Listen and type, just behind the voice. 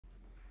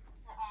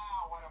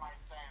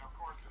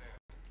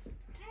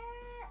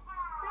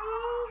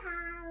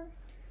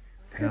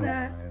Look at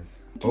that. Nice.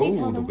 Can you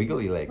tell Oh, the them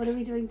wiggly legs. what are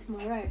we doing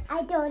tomorrow?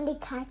 I don't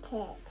want to cut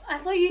it. I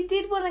thought you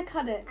did want to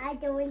cut it. I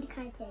don't want to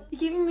cut it. You're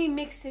giving me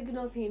mixed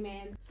signals here,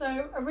 man.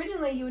 So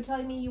originally you were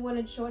telling me you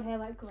wanted short hair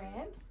like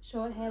Gramps,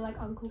 short hair like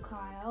Uncle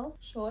Kyle,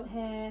 short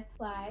hair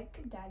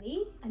like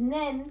Daddy. And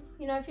then,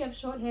 you know, if you have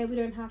short hair, we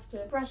don't have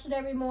to brush it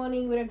every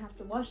morning. We don't have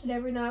to wash it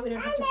every night. We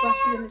don't have to brush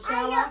it in the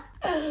shower.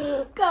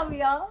 Come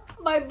here,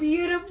 my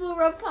beautiful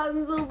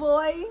Rapunzel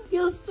boy.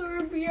 You're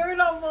so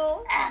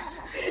beautiful.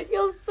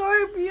 You're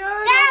so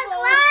beautiful. That's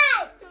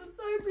right. You're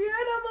so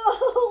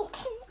beautiful.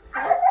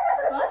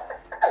 What?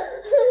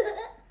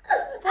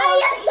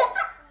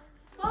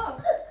 Oh,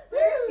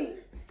 where is he?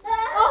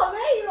 Oh,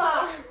 there you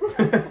are.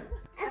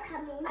 I'm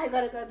coming. I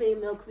gotta go be a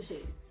milk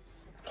machine.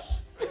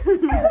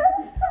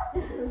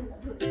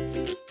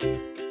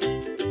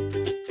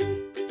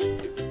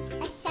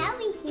 I'm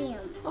showing him.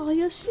 Oh,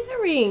 you're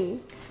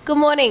shivering. Good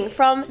morning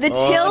from the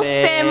Tills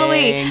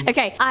family.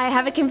 Okay, I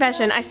have a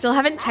confession. I still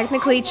haven't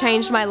technically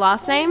changed my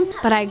last name,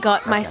 but I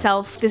got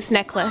myself this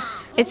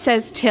necklace. It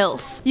says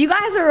Tills. You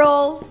guys are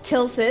all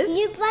Tillses.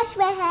 You brush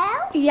my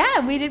hair?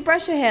 Yeah, we did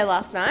brush your hair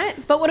last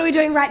night. But what are we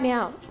doing right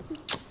now?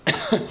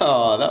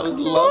 Oh, that was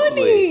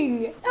lovely.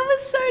 Morning. That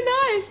was so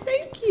nice.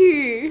 Thank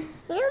you.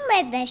 You're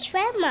my best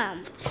friend,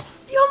 Mom.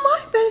 You're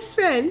my best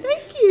friend.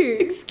 Thank you.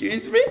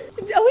 Excuse me?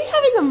 Are we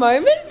having a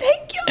moment?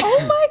 Thank you.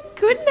 Oh my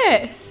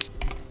goodness.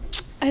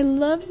 I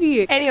love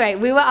you. Anyway,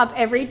 we were up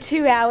every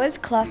 2 hours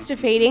cluster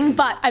feeding,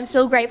 but I'm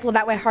still grateful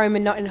that we're home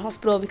and not in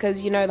hospital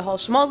because you know the whole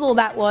schmozzle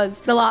that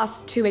was the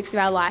last 2 weeks of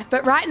our life.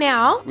 But right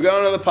now, We're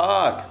going to the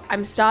park.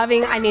 I'm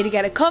starving. I need to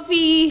get a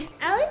coffee.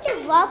 I want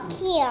to walk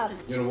him.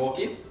 You want to walk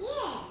in?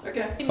 Yeah.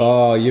 Okay.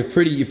 Oh, you're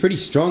pretty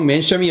strong,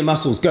 man. Show me your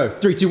muscles. Go.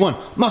 3, 2, 1.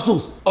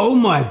 Muscles. Oh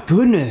my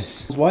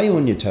goodness. Why are you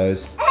on your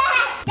toes?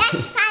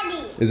 That's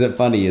funny. Is it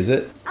funny, is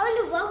it? I want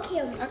to walk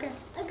him. Okay.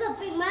 I got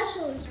big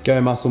muscles.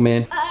 Go, muscle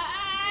man.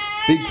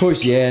 Big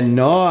push. Yeah,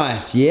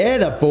 nice. Yeah,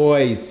 the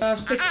boys.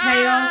 Gosh, the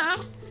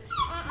chaos.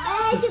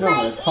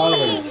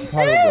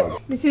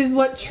 This is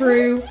what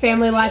true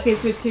family life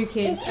is with 2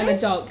 kids and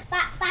a dog.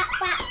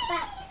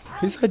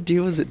 Whose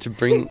idea was it to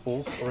bring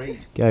all 3?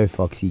 Go,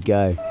 Foxy,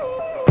 go.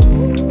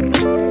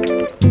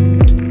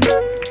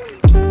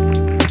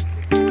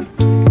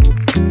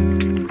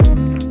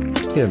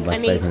 I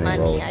need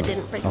money. I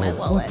didn't bring my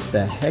wallet. What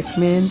the heck,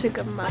 man?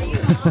 Sugar mommy.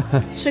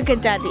 Sugar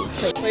daddy,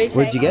 please. What do you say?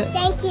 What'd you get?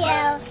 Thank you.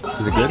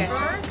 Is it good?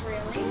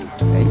 Really?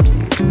 Thank you.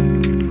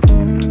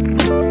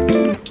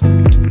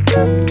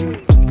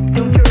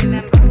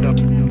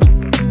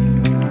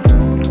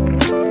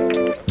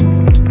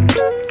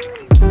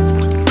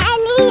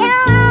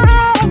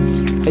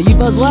 Are you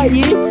Buzz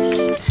Lightyear?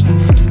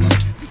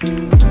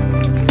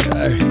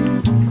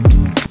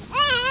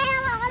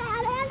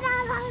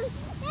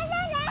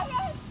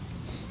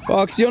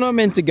 Fox, you're not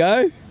meant to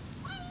go.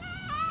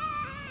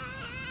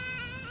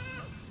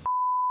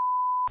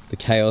 The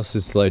chaos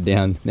has slowed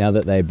down now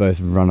that they both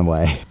run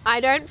away.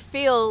 I don't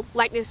feel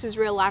like this is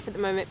real life at the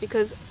moment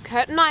because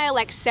Kurt and I are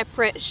like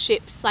separate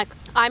ships. Like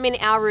I'm in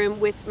our room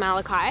with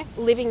Malachi,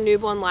 living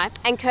newborn life,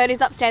 and Kurt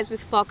is upstairs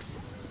with Fox,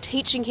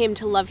 teaching him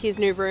to love his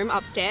new room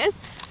upstairs.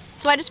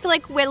 So I just feel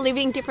like we're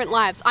living different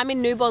lives. I'm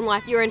in newborn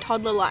life, you're in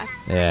toddler life.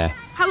 Yeah.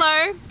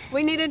 Hello,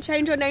 we need to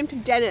change your name to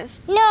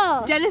Dennis.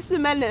 No. Dennis the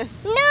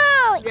Menace. No.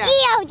 Yeah.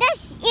 Ew,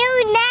 that's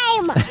your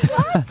name.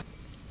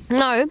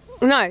 What?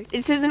 No,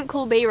 this isn't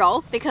cool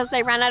B-roll because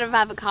they ran out of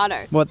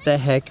avocado. What the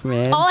heck,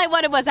 man? All I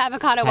wanted was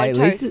avocado Hey, on at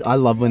toast. least I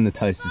love when the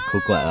toast is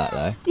cooked like that,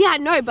 though. Yeah, I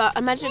know, but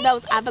imagine if that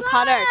was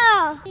avocado.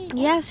 Oh.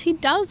 Yes, he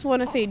does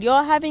want to feed.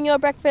 You're having your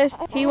breakfast.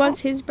 He wants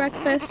his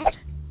breakfast.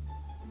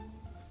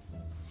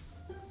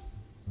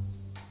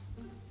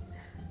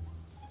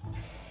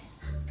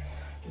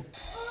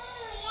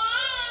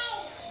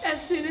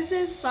 As soon as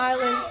there's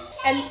silence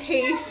and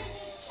peace,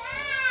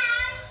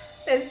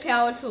 there's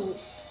power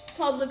tools.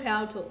 Toddler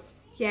power tools.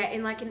 Yeah,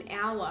 in like an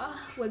hour,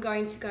 we're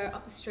going to go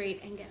up the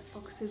street and get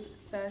Fox's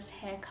first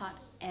haircut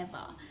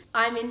ever.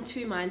 I'm in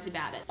 2 minds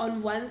about it.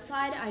 On one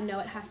side, I know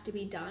it has to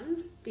be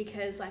done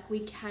because like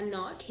we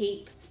cannot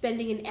keep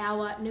spending an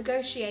hour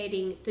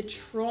negotiating the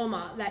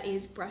trauma that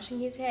is brushing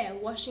his hair,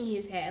 washing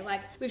his hair.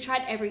 Like we've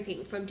tried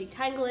everything from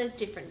detanglers,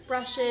 different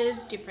brushes,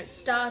 different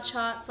star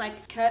charts.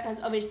 Like Kurt has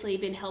obviously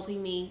been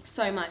helping me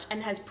so much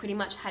and has pretty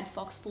much had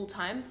Fox full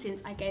time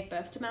since I gave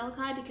birth to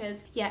Malachi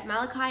because yeah,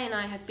 Malachi and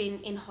I have been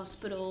in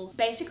hospital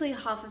basically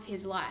half of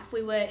his life.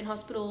 We were in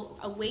hospital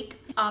a week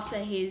after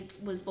he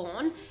was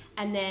born,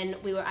 and then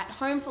we were at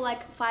home for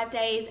like 5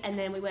 days, and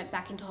then we went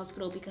back into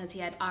hospital because he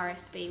had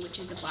RSV, which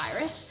is a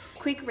virus.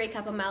 Quick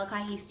recap on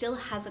Malachi, he still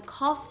has a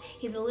cough,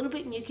 he's a little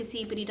bit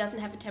mucousy, but he doesn't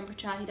have a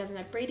temperature, he doesn't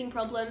have breathing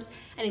problems,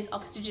 and his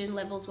oxygen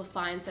levels were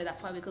fine, so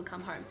that's why we could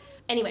come home.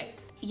 Anyway,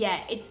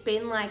 yeah, it's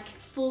been like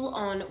full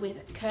on with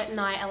Kurt and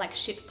I are like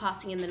ships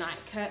passing in the night.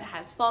 Kurt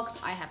has Fox,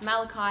 I have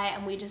Malachi,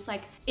 and we just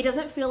like it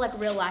doesn't feel like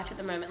real life at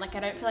the moment. Like I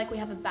don't feel like we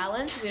have a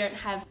balance.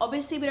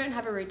 Obviously we don't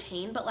have a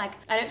routine, but like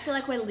I don't feel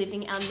like we're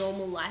living our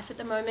normal life at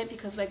the moment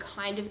because we're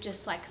kind of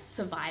just like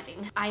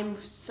surviving. I'm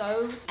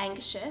so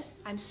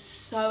anxious. I'm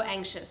so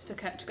anxious for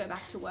Kurt to go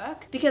back to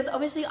work because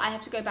obviously I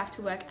have to go back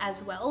to work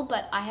as well,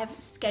 but I have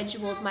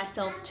scheduled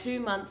myself 2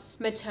 months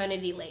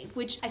maternity leave,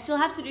 which I still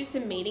have to do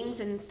some meetings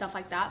and stuff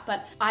like that,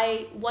 but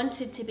I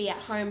wanted to be at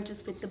home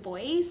just with the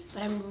boys,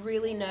 but I'm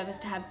really nervous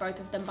to have both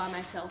of them by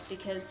myself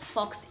because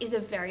Fox is a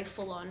very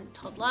full-on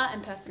toddler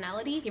and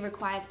personality. He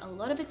requires a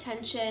lot of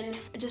attention,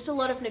 just a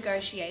lot of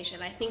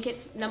negotiation. I think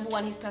it's number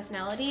one, his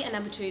personality, and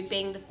number two,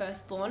 being the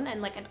firstborn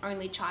and like an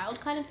only child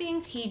kind of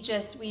thing.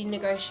 We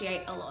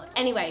negotiate a lot.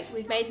 Anyway,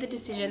 we've made the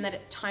decision that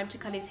it's time to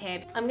cut his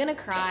hair. I'm gonna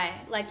cry.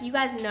 Like you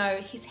guys know,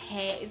 his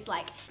hair is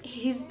like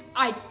his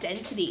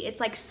identity. It's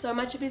like so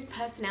much of his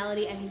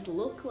personality and his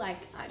look, like,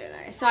 I don't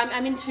know. So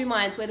I'm in two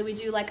minds whether we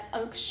do like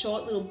a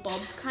short little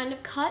bob kind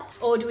of cut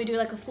or do we do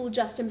like a full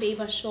Justin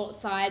Bieber short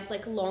sides,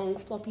 like long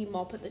floppy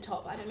mop at the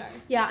top. I don't know.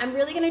 Yeah, I'm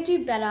really gonna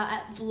do better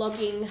at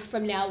vlogging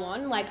from now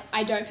on. Like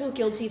I don't feel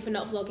guilty for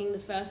not vlogging the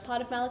first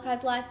part of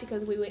Malachi's life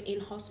because we were in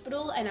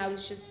hospital and I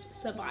was just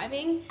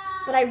surviving.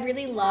 But I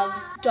really love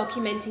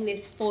documenting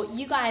this for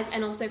you guys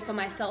and also for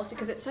myself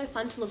because it's so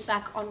fun to look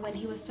back on when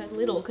he was so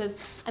little because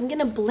I'm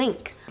gonna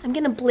blink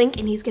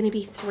and he's gonna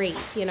be 3,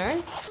 you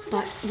know?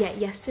 But yeah,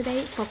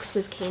 yesterday Fox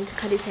was keen to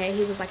cut his hair.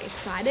 He was like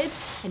excited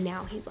and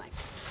now he's like,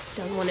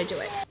 doesn't want to do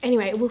it.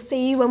 Anyway, we'll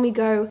see you when we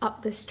go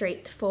up the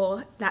street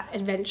for that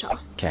adventure.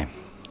 Okay,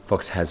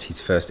 Fox has his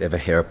first ever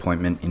hair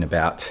appointment in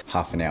about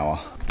half an hour.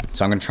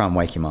 So I'm gonna try and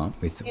wake him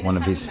up with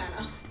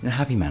in a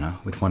happy manner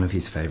with one of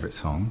his favorite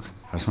songs.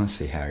 I just want to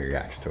see how he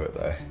reacts to it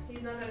though.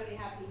 He's not gonna be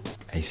happy.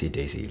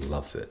 AC/DC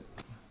loves it.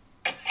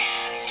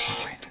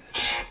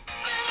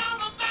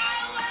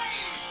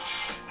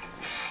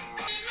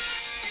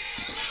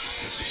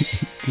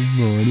 Good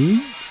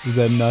morning. Is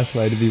that a nice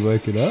way to be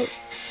woken up?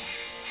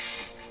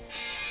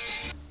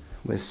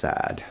 We're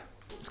sad.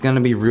 It's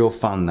gonna be real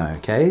fun though,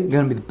 okay? It's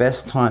gonna be the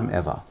best time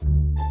ever.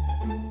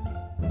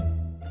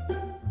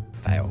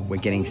 Fail.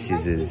 We're getting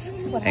scissors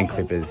and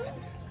clippers.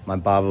 My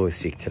barber was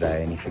sick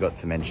today and he forgot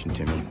to mention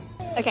to me.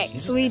 Okay,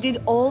 so we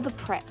did all the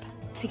prep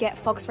to get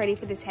Fox ready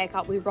for this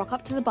haircut. We rock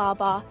up to the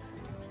barber.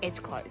 It's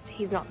closed.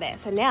 He's not there.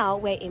 So now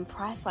we're in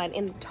Priceline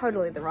in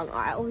totally the wrong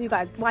aisle. You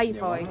guys, why are you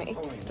following me?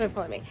 Don't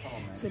follow me.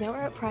 So now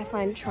we're at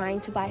Priceline trying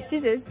to buy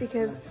scissors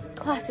because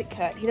classic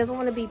Kurt, he doesn't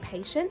want to be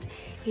patient.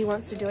 He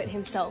wants to do it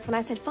himself. And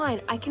I said,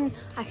 fine, I can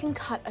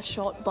cut a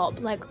short bob.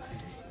 Like,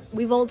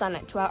 we've all done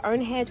it to our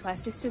own hair, to our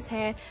sister's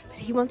hair, but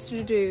he wants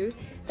to do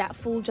that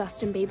full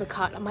Justin Bieber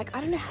cut. I'm like, I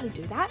don't know how to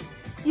do that.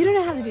 You don't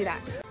know how to do that.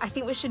 I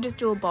think we should just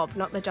do a bob,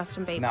 not the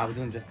Justin Bieber. No, we're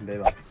doing Justin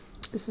Bieber.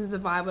 This is the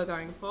vibe we're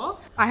going for.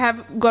 I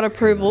have got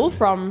approval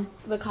from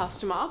the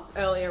customer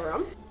earlier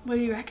on. What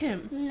do you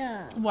reckon?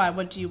 No. Why?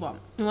 What do you want?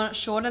 You want it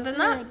shorter than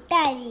that?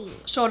 Daddy.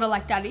 Shorter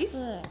like Daddy's?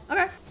 Yeah.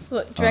 Okay.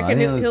 Look, do you reckon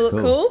he'll look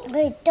cool?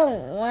 I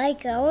don't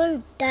like it. I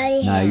want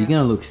Daddy No, hair. you're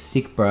gonna look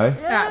sick, bro.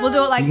 Alright, we'll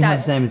do it like You can have the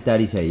Dad's. same as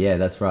Daddy's hair. Yeah,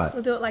 that's right.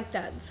 We'll do it like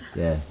Dad's.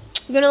 Yeah.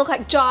 You're gonna look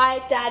like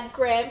Jai, Dad,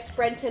 Gramps,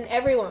 Brenton,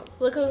 everyone.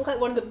 We're gonna look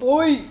like one of the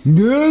boys.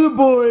 Yeah, the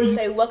boys.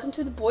 Say, welcome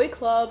to the boy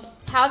club.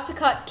 How to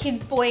cut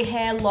kids' boy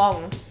hair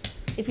long.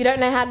 If you don't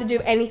know how to do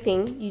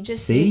anything, you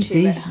just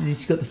YouTube it.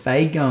 She's got the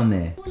fade going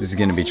there. This is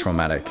gonna be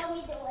traumatic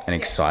and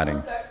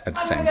exciting at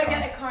the same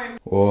time.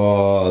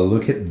 Oh,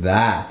 look at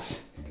that.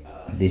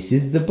 This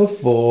is the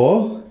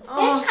before.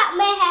 Let's cut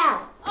my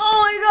hair.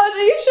 Oh my gosh,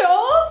 are you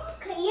sure?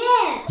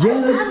 Yeah. Yeah,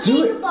 let's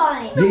do it.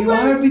 Boy. Yeah, you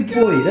are a big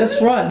boy. That's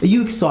right. Are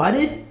you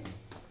excited?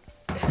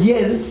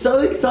 Yeah, they're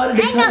so excited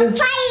to I'm cut not it.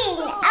 playing.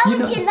 I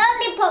want to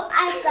lollipop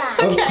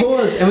outside. Of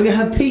course, and we're gonna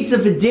have pizza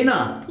for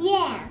dinner.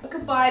 Yeah.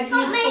 Goodbye, Put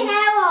my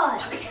hair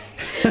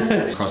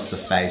on. Across the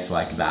face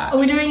like that. Are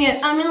we doing it?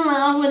 I'm in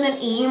love with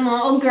an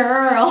emo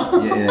girl.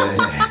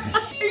 Yeah.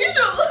 Are you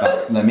sure?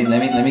 But let me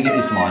get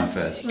this line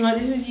first. No,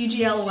 this is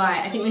UGLY.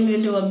 I think we need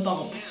to do a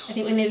bob.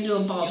 We need to do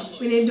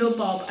a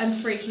bob. I'm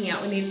freaking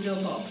out. We need to do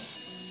a bob.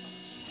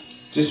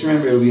 Just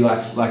remember, it'll be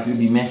like it'll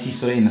be messy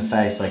sort of in the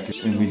face, like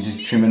when we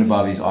just trim it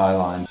above his eye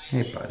line.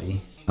 Hey,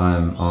 buddy.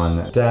 I'm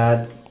on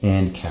dad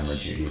and camera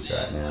duties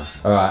right now.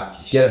 All right,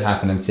 get it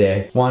happening,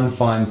 Sarah. One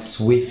fine,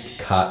 swift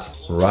cut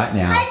right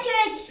now.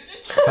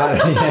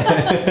 Cut it.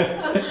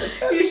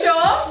 Yeah. You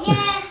sure?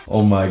 Yeah.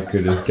 Oh my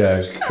goodness, go.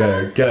 You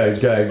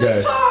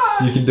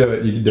can do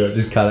it,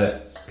 just cut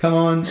it. Come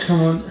on.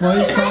 Why are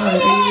you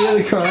crying? Are you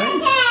really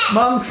crying?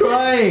 Mum's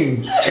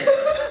crying.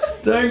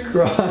 Don't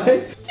cry.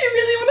 Do you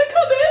really want to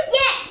cut it?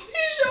 Yeah.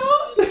 You sure?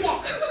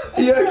 Yeah.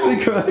 Are you actually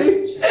crying?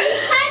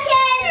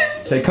 Cut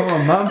it. Say, come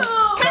on, Mum.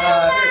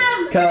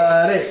 Oh.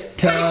 Cut it.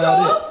 Okay.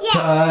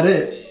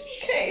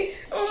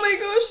 Oh my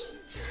gosh.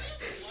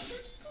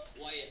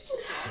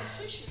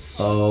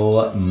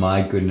 Oh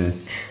my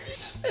goodness.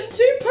 I'm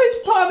too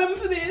postpartum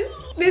for this.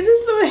 This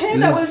is the hair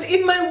that was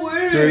in my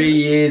womb. 3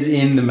 years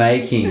in the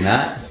making,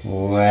 that.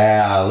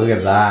 Wow, look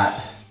at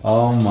that.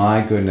 Oh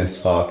my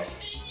goodness, Fox.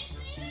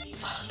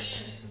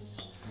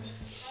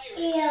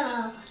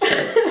 Yeah.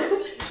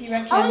 You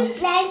reckon? I want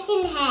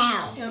Brenton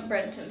hair. You want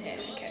Brenton hair,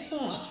 okay.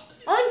 Yeah.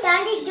 I want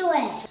Daddy to do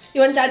it.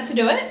 You want Dad to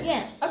do it?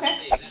 Yeah.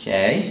 Okay.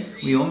 Okay,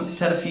 we almost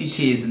had a few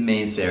tears with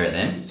me and Sarah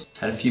then.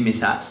 Had a few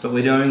mishaps, but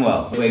we're doing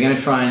well. We're gonna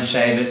try and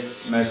shave it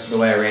most of the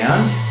way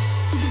around.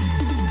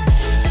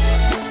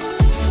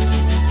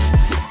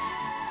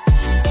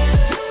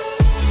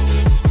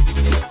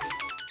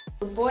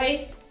 Good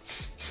boy.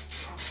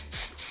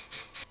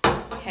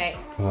 Okay.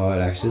 Oh, it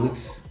actually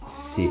looks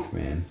sick,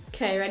 man.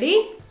 Okay,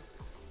 ready?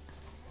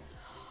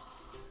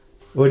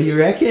 What do you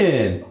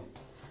reckon?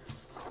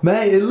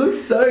 Mate, it looks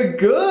so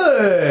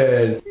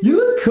good. You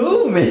look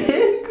cool, man.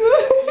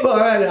 Good.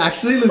 Alright, it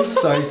actually looks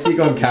so sick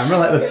on camera.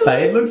 Like the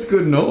fade looks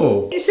good and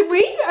all. Should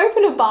we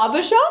open a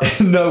barber shop?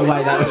 No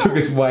way, that took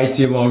us way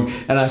too long.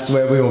 And I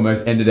swear we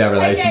almost ended our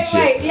relationship.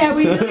 Wait. Yeah,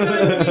 we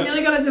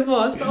nearly got a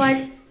divorce, but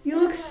like, you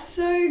look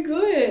so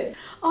good.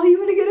 Oh, you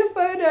want to get a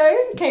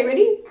photo? Okay,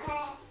 ready?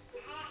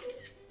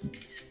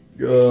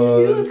 Oh,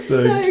 You look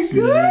so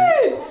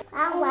good.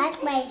 I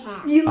like my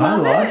hair. You I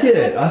love like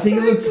it. I think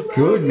it So looks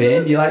good,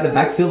 man. You like the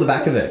back? Feel the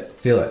back of it.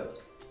 Feel it.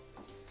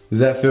 Does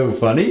that feel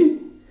funny?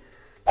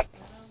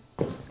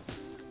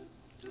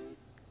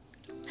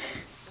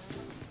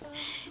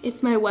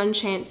 It's my one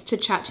chance to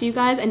chat to you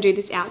guys and do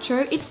this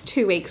outro. It's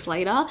 2 weeks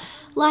later.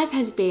 Life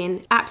has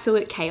been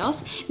absolute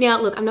chaos.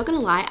 Now, look, I'm not gonna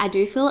lie, I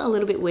do feel a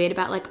little bit weird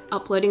about like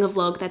uploading a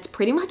vlog that's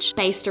pretty much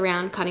based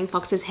around cutting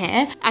Fox's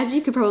hair. As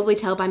you could probably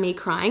tell by me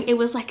crying, it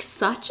was like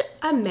such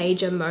a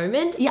major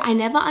moment. Yeah, I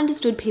never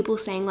understood people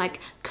saying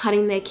like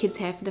cutting their kid's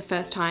hair for the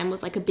first time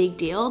was like a big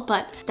deal,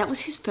 but that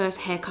was his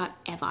first haircut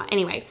ever.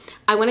 Anyway,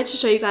 I wanted to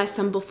show you guys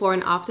some before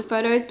and after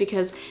photos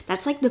because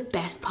that's like the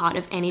best part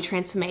of any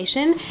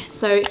transformation.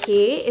 So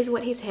here is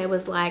what his hair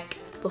was like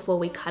before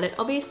we cut it,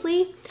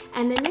 obviously,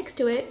 and then next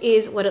to it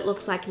is what it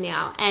looks like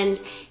now.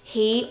 And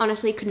he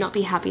honestly could not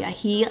be happier.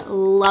 He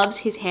loves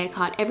his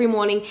haircut. Every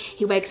morning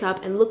he wakes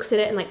up and looks at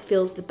it and like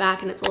feels the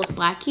back and it's all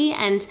spiky.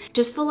 And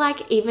just for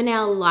like even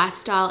our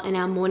lifestyle and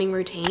our morning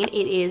routine,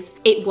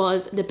 it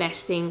was the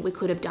best thing we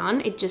could have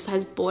done. It just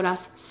has bought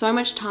us so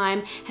much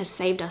time, has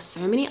saved us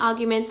so many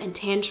arguments and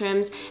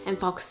tantrums, and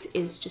Fox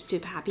is just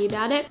super happy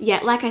about it. Yeah,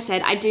 like I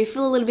said, I do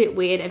feel a little bit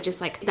weird of just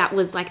like that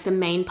was like the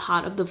main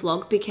part of the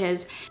vlog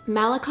because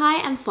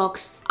Malachi and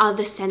Fox are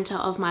the center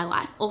of my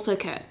life. Also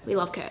Kurt, we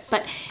love Kurt.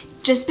 But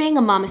just being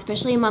a mum,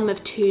 especially a mum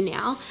of 2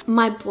 now,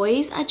 my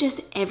boys are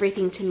just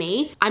everything to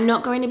me. I'm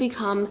not going to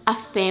become a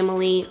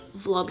family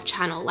vlog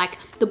channel. Like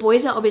the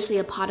boys are obviously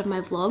a part of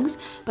my vlogs,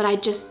 but I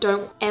just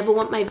don't ever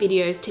want my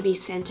videos to be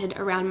centered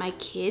around my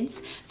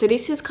kids. So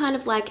this is kind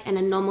of like an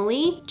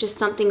anomaly, just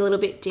something a little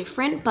bit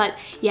different. But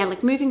yeah,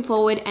 like moving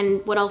forward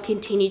and what I'll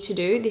continue to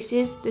do, this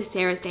is the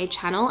Sarah's Day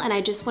channel, and I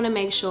just want to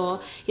make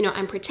sure, you know,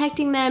 I'm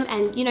protecting them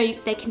and, you know,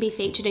 they can be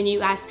featured and you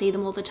guys see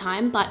them all the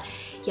time. But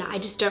yeah, I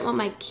just don't want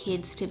my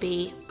kids to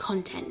be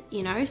content,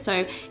 you know?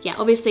 So yeah,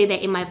 obviously they're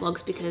in my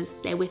vlogs because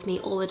they're with me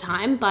all the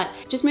time, but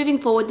just moving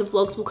forward, the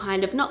vlogs will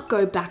kind of not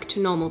go back to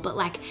normal, but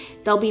like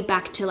they'll be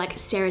back to like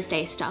Sarah's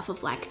Day stuff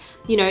of like,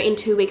 you know, in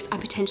 2 weeks I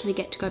potentially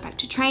get to go back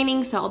to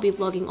training, so I'll be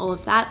vlogging all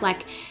of that,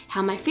 like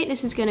how my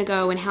fitness is gonna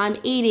go and how I'm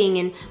eating,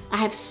 and I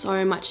have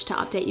so much to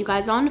update you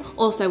guys on.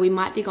 Also, we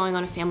might be going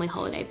on a family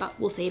holiday, but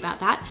we'll see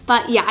about that.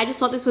 But yeah, I just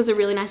thought this was a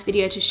really nice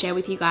video to share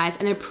with you guys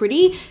and a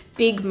pretty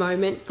big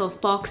moment for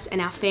Fox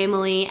and our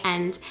family,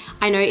 and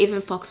I know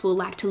even Fox will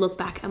like to look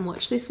back and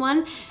watch this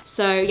one.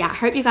 So yeah, I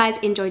hope you guys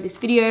enjoyed this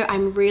video.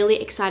 I'm really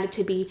excited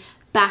to be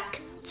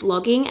back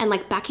vlogging and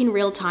like back in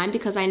real time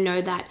because I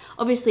know that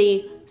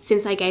obviously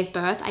since I gave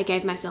birth, I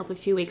gave myself a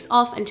few weeks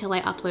off until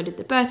I uploaded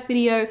the birth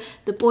video,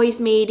 the boys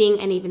meeting,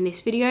 and even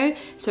this video.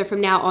 So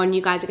from now on,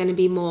 you guys are going to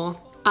be more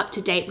up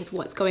to date with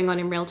what's going on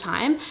in real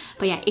time.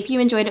 But yeah, if you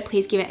enjoyed it,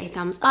 please give it a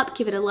thumbs up,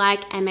 give it a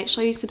like, and make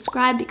sure you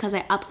subscribe because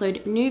I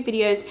upload new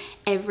videos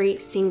every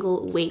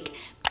single week.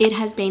 It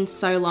has been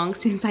so long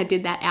since I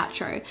did that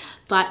outro,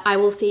 but I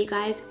will see you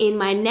guys in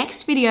my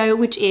next video,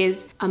 which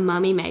is a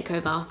mummy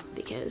makeover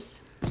because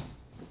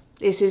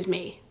this is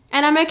me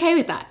and I'm okay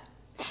with that.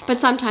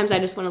 But sometimes I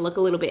just want to look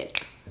a little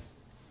bit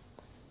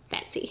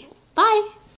fancy. Bye.